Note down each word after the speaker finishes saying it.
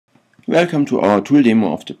Welcome to our tool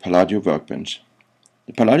demo of the Palladio Workbench.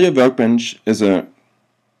 The Palladio Workbench is a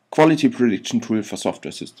quality prediction tool for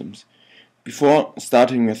software systems. Before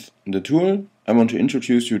starting with the tool, I want to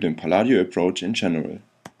introduce you the Palladio approach in general.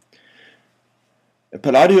 A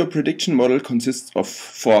Palladio prediction model consists of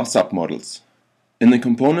 4 submodels. In the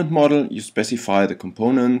component model, you specify the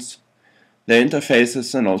components, their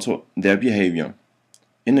interfaces and also their behavior.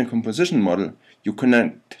 In a composition model, you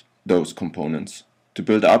connect those components to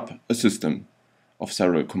build up a system of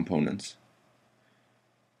several components.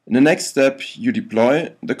 In the next step, you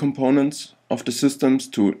deploy the components of the systems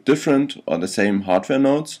to different or the same hardware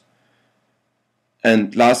nodes.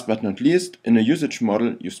 And last but not least, in a usage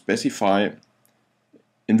model, you specify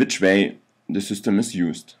in which way the system is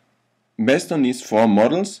used. Based on these 4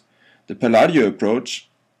 models, the Palladio approach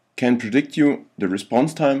can predict you the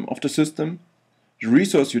response time of the system, the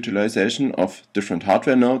resource utilization of different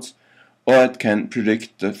hardware nodes, or it can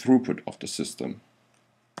predict the throughput of the system.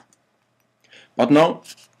 But now,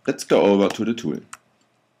 let's go over to the tool.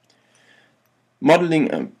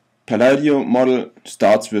 Modeling a Palladio model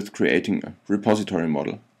starts with creating a repository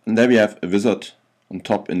model, and there we have a wizard on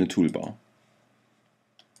top in the toolbar.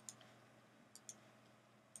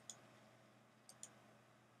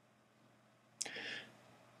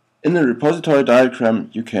 In the repository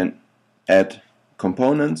diagram, you can add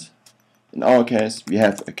components. In our case, we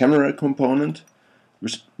have a camera component,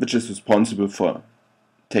 which is responsible for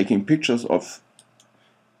taking pictures of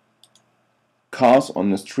cars on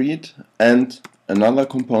the street, and another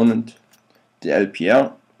component, the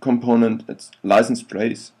LPR component, it's license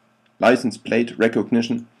plate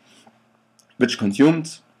recognition, which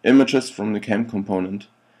consumes images from the cam component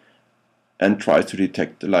and tries to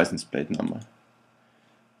detect the license plate number.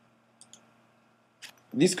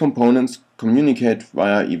 These components communicate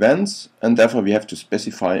via events, and therefore we have to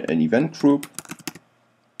specify an event group,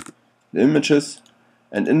 the images,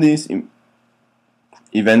 and in this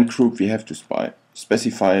event group we have to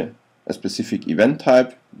specify a specific event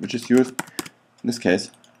type which is used. In this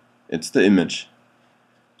case, it's the image.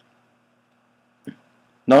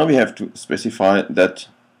 Now we have to specify that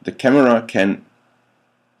the camera can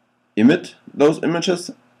emit those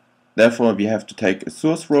images, therefore we have to take a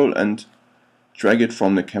source role and drag it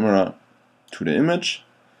from the camera to the image,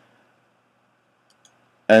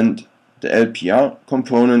 and the LPR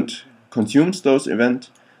component consumes those events,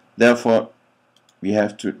 therefore we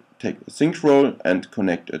have to take a sync role and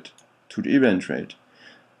connect it to the event rate.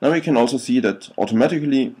 Now we can also see that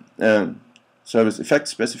automatically service effect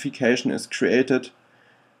specification is created.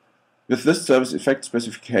 With this service effect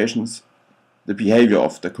specifications, the behavior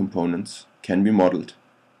of the components can be modeled.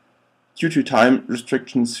 Due to time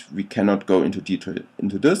restrictions, we cannot go into detail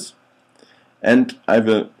into this, and I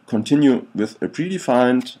will continue with a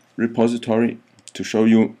predefined repository to show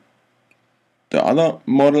you the other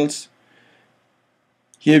models.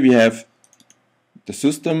 Here we have the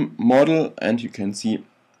system model, and you can see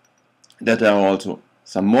that there are also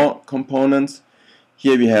some more components.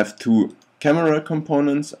 Here we have 2 camera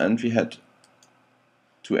components, and we had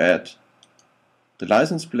to add the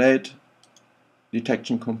license plate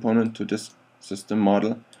detection component to this system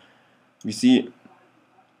model. We see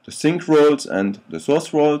the sync roles and the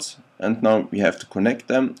source roles, and now we have to connect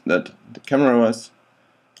them, that the camera was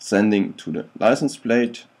sending to the license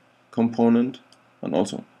plate component and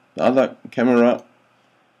also the other camera,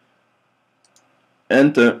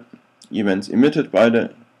 and the events emitted by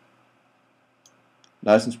the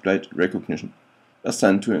license plate recognition are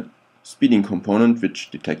sent to a speeding component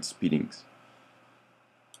which detects speedings.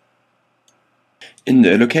 In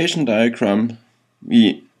the allocation diagram,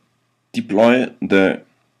 we deploy the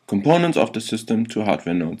components of the system to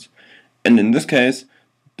hardware nodes. And in this case,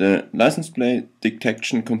 the license plate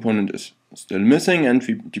detection component is still missing, and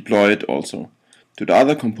we deploy it also to the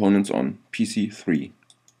other components on PC3.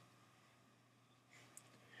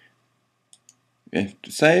 We have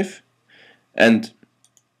to save, and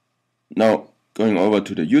now going over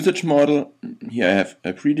to the usage model. Here I have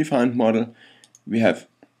a predefined model. We have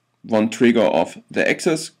one trigger of the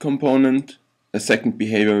access component, a second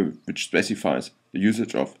behavior which specifies the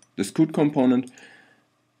usage of the scoot component,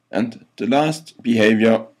 and the last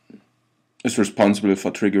behavior is responsible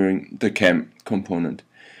for triggering the cam component.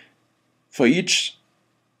 For each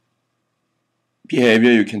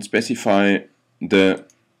behavior you can specify the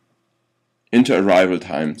inter-arrival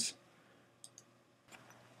times.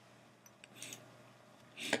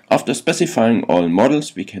 After specifying all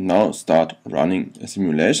models, we can now start running a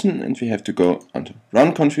simulation, and we have to go onto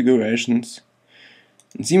Run Configurations.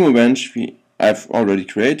 In SimuBench, I've already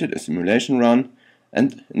created a simulation run,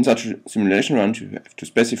 and in such a simulation run you have to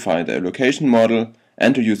specify the allocation model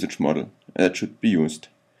and the usage model that should be used.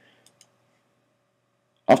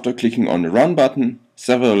 After clicking on the Run button,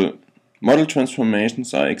 several model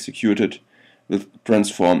transformations are executed, which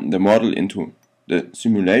transform the model into the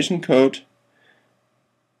simulation code.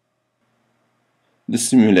 The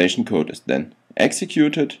simulation code is then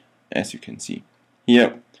executed, as you can see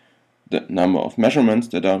here, the number of measurements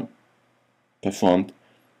that are performed.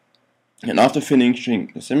 And after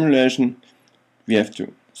finishing the simulation, we have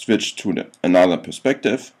to switch to another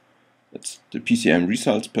perspective. That's the PCM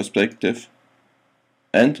results perspective.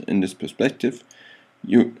 And in this perspective,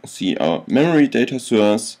 you see our memory data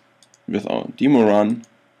source with our demo run.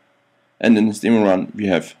 And in this demo run, we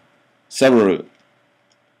have several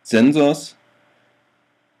sensors.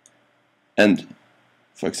 And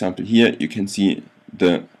for example, here you can see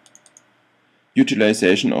the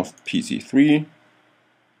utilization of PC3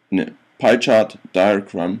 in a pie chart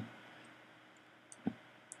diagram,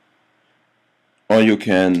 or you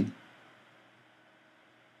can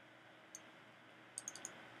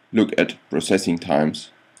look at processing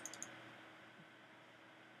times,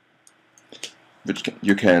 which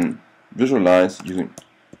you can visualize using,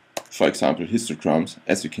 for example, histograms,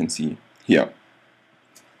 as you can see here.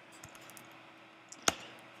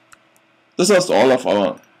 This was all of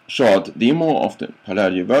our short demo of the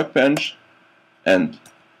Palladio Workbench, and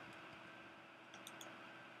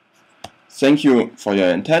thank you for your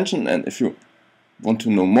attention. And if you want to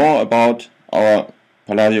know more about our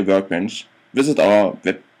Palladio Workbench, visit our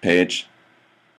web page